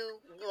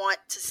you want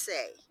to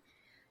say.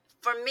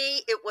 For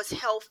me, it was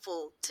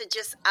helpful to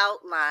just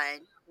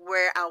outline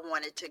where I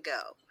wanted to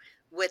go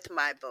with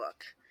my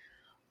book.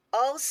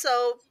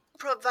 Also,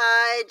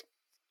 provide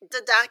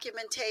the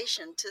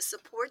documentation to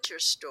support your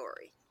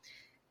story.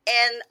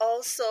 And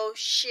also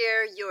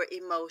share your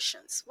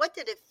emotions. What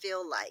did it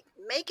feel like?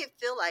 Make it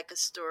feel like a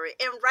story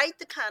and write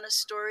the kind of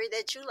story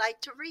that you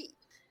like to read.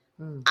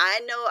 Mm, I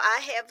know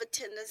I have a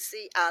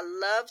tendency, I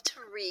love to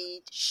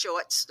read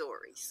short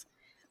stories,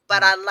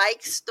 but mm, I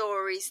like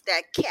stories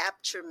that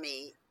capture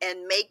me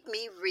and make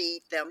me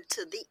read them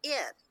to the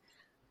end.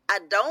 I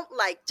don't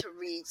like to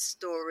read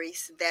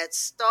stories that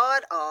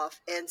start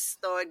off and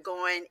start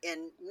going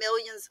in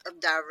millions of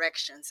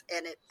directions,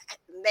 and it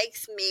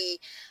makes me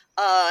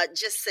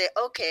just say,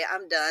 okay,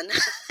 I'm done.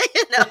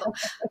 you know.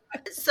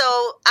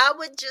 So I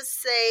would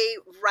just say,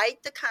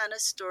 write the kind of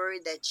story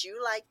that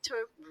you like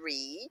to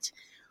read.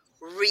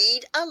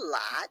 Read a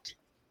lot.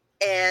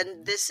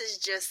 And mhm, this is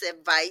just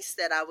advice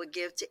that I would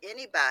give to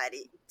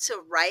anybody.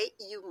 To write,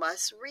 you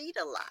must read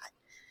a lot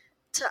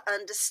to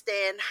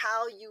understand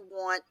how you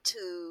want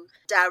to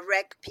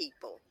direct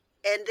people,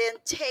 and then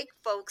take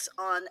folks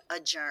on a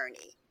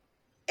journey.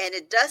 And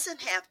it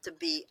doesn't have to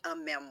be a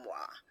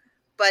memoir,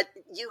 but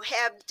you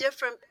have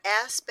different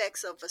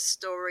aspects of a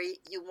story.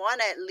 You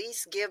want to at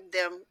least give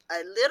them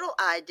a little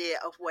idea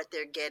of what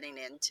they're getting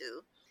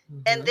into,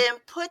 and mhm, then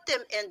put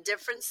them in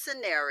different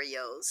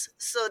scenarios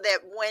so that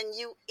when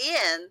you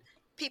end,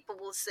 people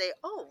will say,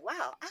 oh,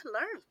 wow, I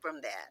learned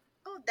from that.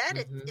 Oh, that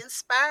mhm.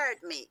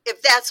 inspired me,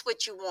 if that's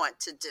what you want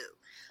to do.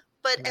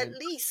 But Right. at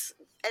least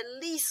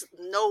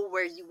know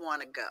where you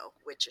want to go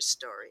with your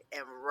story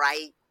and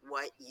write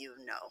what you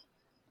know.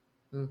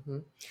 Hmm.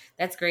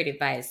 That's great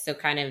advice. So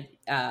kind of,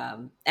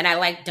 and I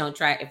like, don't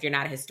try, if you're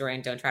not a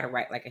historian, don't try to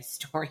write like a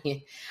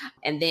historian.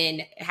 And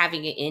then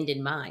having an end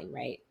in mind,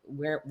 right?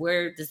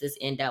 Where does this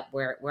end up?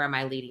 Where am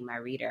I leading my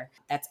reader?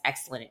 That's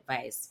excellent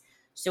advice.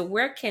 So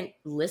where can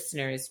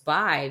listeners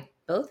buy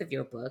both of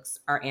your books,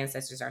 Our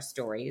Ancestors, Our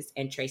Stories,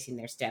 and Tracing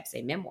Their Steps,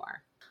 a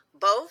memoir?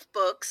 Both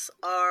books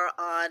are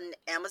on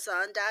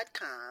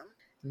Amazon.com.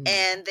 Mm.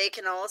 And they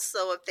can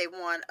also, if they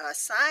want a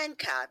signed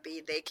copy,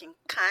 they can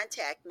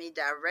contact me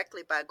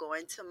directly by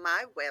going to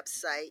my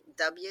website,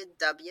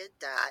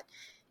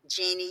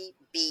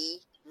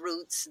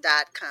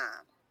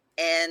 www.jeanniebroots.com.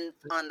 And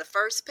on the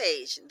first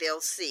page,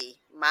 they'll see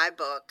my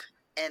book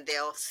and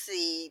they'll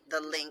see the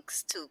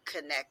links to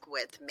connect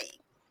with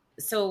me.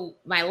 So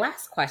my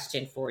last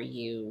question for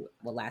you,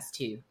 well, last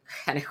two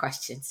kind of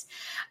questions.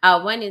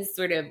 One is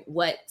sort of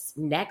what's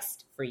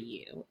next for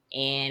you,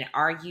 and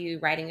are you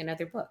writing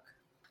another book?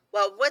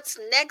 Well, what's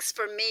next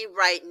for me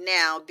right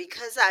now,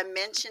 because I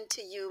mentioned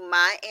to you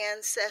my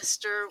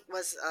ancestor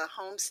was a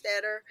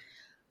homesteader,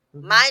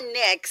 Hmm. my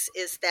next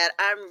is that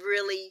I'm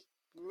really,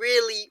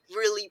 really,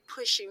 really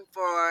pushing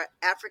for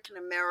African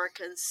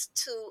Americans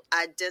to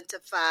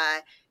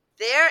identify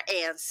their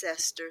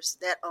ancestors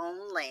that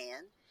own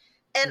land,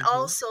 and Hmm.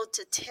 also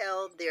to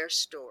tell their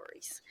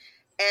stories.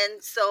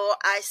 And so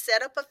I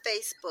set up a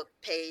Facebook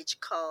page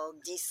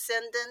called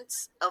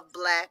Descendants of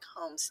Black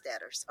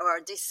Homesteaders, or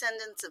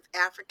Descendants of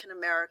African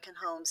American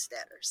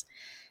Homesteaders.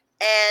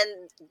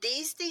 And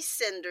these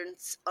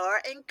descendants are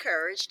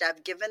encouraged.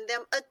 I've given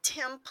them a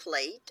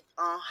template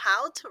on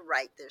how to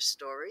write their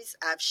stories.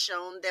 I've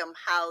shown them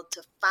how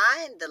to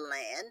find the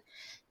land.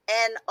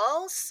 And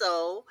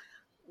also,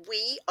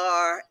 we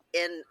are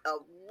in a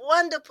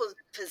wonderful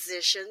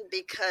position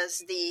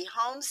because the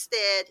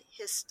Homestead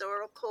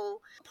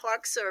Historical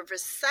Park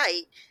Service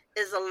site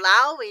is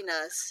allowing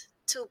us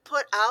to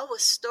put our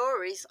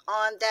stories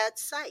on that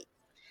site.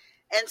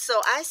 And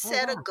so I Oh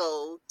set a wow.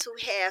 goal to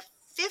have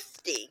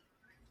 50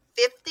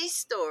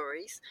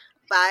 stories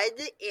by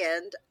the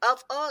end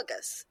of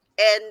August.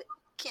 And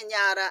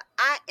Kenyatta,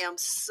 I am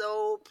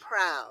so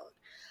proud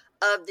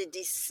of the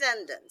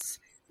descendants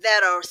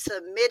that are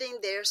submitting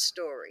their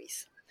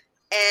stories.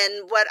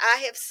 And what I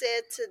have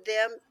said to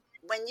them,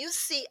 when you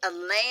see a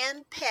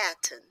land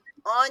pattern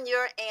on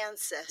your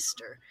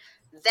ancestor,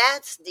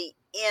 that's the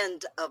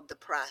end of the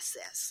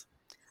process.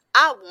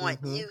 I want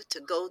Hmm. you to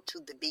go to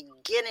the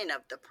beginning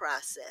of the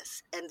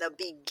process. And the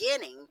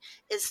beginning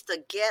is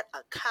to get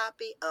a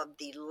copy of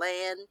the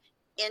land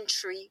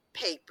entry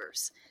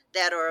papers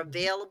that are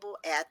available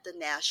at the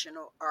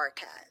National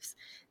Archives.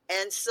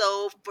 And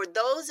so, for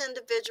those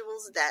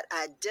individuals that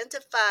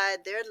identify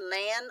their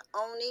land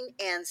owning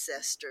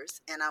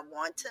ancestors, and I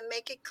want to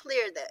make it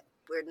clear that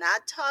we're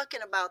not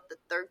talking about the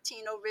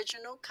 13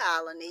 original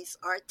colonies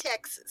or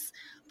Texas,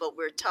 but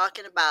we're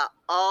talking about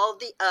all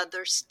the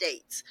other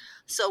states.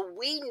 So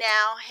we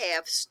now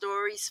have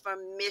stories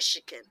from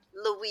Michigan,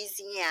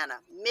 Louisiana,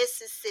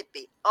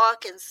 Mississippi,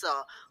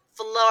 Arkansas,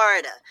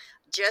 Florida.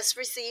 Just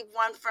received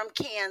one from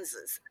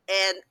Kansas.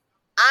 And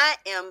I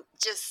am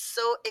just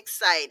so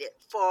excited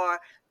for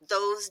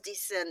those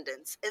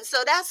descendants. And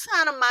so that's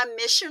kind of my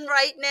mission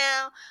right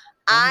now.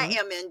 I Mm-hmm.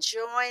 am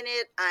enjoying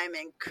it. I'm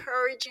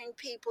encouraging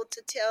people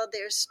to tell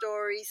their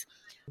stories.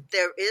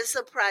 There is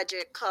a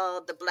project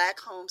called the Black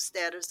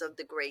Homesteaders of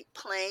the Great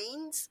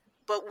Plains,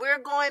 but we're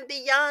going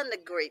beyond the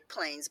Great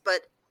Plains.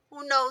 But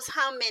who knows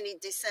how many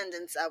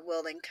descendants I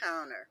will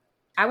encounter.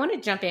 I want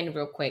to jump in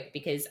real quick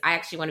because I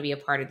actually want to be a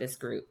part of this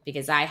group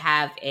because I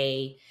have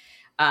a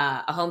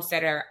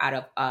homesteader out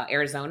of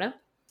Arizona,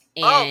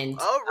 Oh, and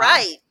all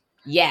right.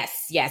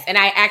 yes, and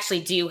I actually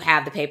do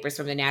have the papers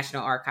from the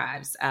National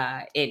Archives,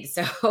 and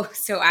so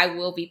so I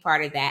will be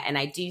part of that. And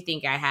I do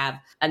think I have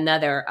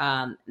another,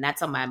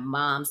 that's on my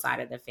mom's side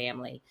of the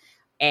family,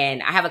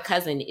 and I have a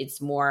cousin.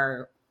 It's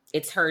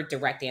her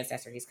direct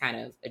ancestor. He's kind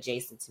of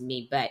adjacent to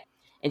me,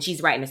 and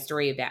she's writing a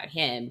story about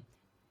him.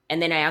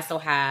 And then I also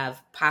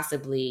have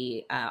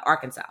possibly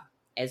Arkansas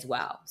as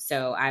well.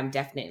 So I'm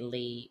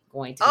definitely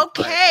going to be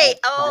Okay.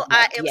 part Oh, of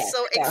I that. am Yes.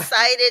 so So,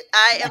 excited.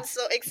 I am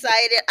so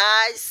excited.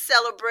 I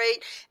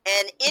celebrate.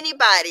 And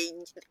anybody,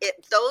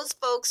 those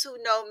folks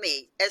who know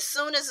me, as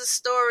soon as a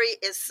story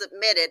is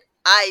submitted,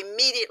 I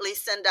immediately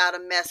send out a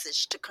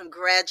message to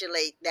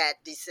congratulate that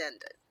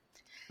descendant.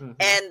 mhm,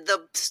 And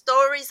the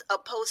stories are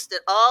posted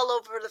all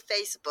over the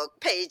Facebook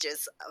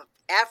pages of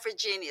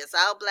Afrogenius,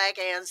 Our Black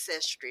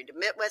Ancestry, the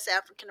Midwest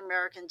African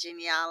American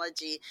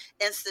Genealogy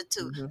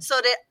Institute, mhm.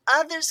 so that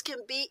others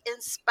can be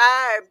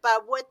inspired by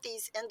what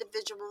these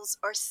individuals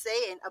are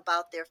saying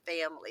about their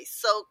families.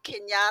 So,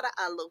 Kenyatta,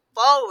 I look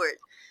forward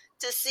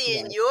to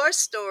seeing Yes. your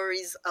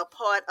stories a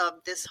part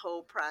of this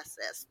whole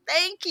process.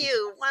 Thank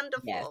you. Yes.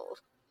 Wonderful.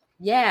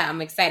 Yeah, I'm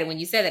excited. When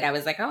you said that, I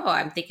was like, oh,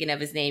 I'm thinking of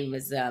his name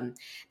was I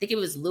think it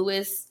was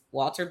Lewis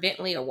Walter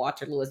Bentley or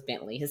Walter Lewis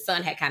Bentley. His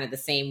son had kind of the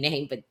same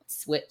name but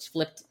flipped.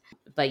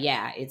 But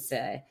yeah, it's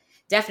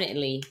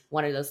definitely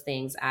one of those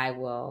things I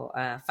will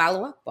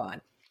follow up on.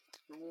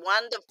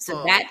 So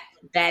Wonderful.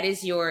 that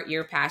is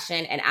your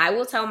passion, and I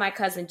will tell my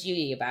cousin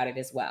Judy about it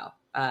as well,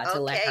 to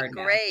let Okay, her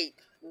know. great.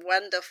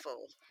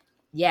 Wonderful.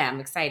 Yeah, I'm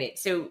excited.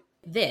 So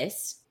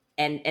this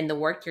and the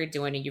work you're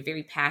doing, and you're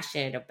very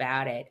passionate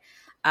about it.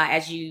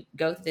 As you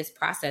go through this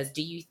process,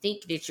 do you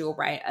think that you'll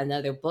write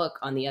another book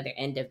on the other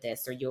end of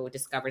this, or you'll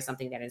discover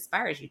something that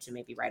inspires you to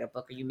maybe write a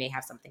book, or you may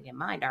have something in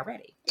mind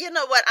already? You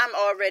know what? I'm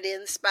already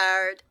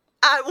inspired.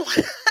 I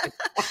want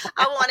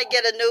I want to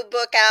get a new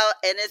book out,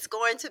 and it's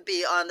going to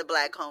be on the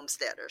Black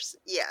homesteaders.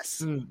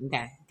 Yes.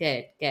 Okay,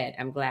 good.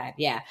 I'm glad.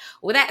 Yeah.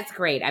 Well, that's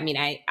great. I mean,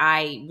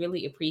 I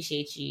really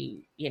appreciate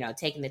you,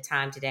 taking the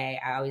time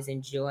today. I always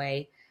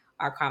enjoy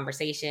our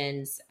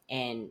conversations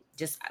and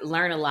just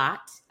learn a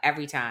lot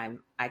every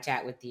time I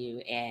chat with you.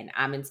 And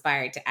I'm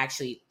inspired to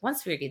actually,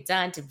 once we get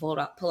done, to pull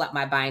up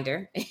my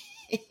binder,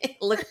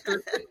 look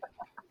through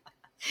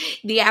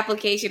the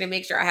application and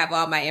make sure I have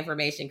all my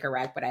information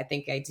correct, but I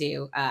think I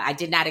do. I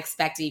did not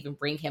expect to even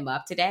bring him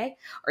up today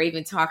or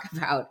even talk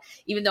about,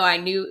 even though I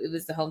knew it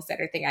was the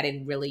homesteader thing, I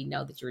didn't really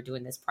know that you were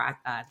doing this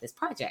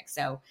project.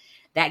 So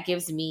that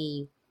gives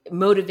me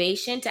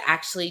motivation to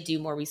actually do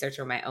more research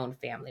on my own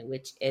family,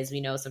 which, as we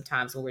know,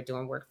 sometimes when we're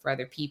doing work for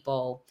other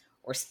people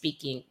or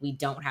speaking, we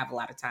don't have a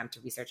lot of time to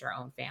research our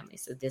own family.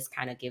 So this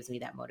kind of gives me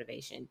that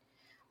motivation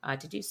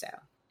to do so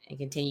and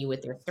continue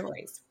with their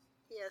stories.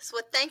 Yes.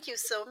 Well, thank you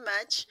so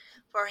much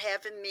for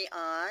having me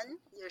on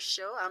your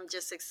show. I'm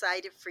just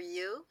excited for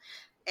you,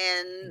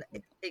 and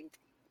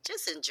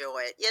just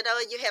enjoy it. You know,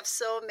 you have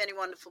so many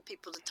wonderful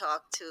people to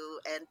talk to,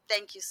 and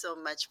thank you so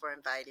much for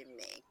inviting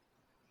me.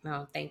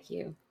 No, thank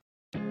you.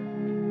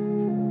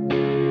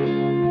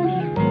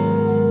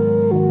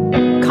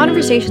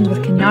 Conversations with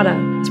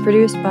Kenyatta is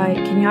produced by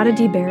Kenyatta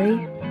D. Berry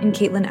and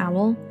Caitlin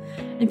Owl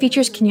and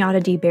features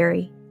Kenyatta D.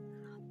 Berry.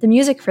 The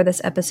music for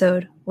this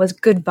episode was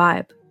Good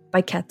Vibe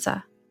by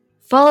Ketsa.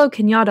 Follow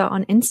Kenyatta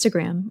on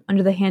Instagram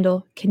under the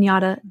handle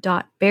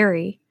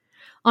kenyatta.berry,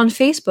 on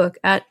Facebook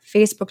at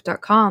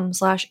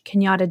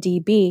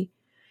facebook.com/KenyattaDB,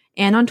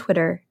 and on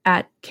Twitter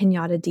at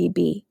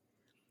KenyattaDB.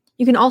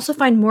 You can also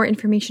find more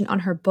information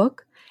on her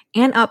book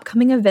and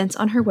upcoming events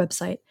on her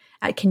website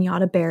at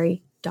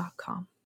kenyattaberry.com.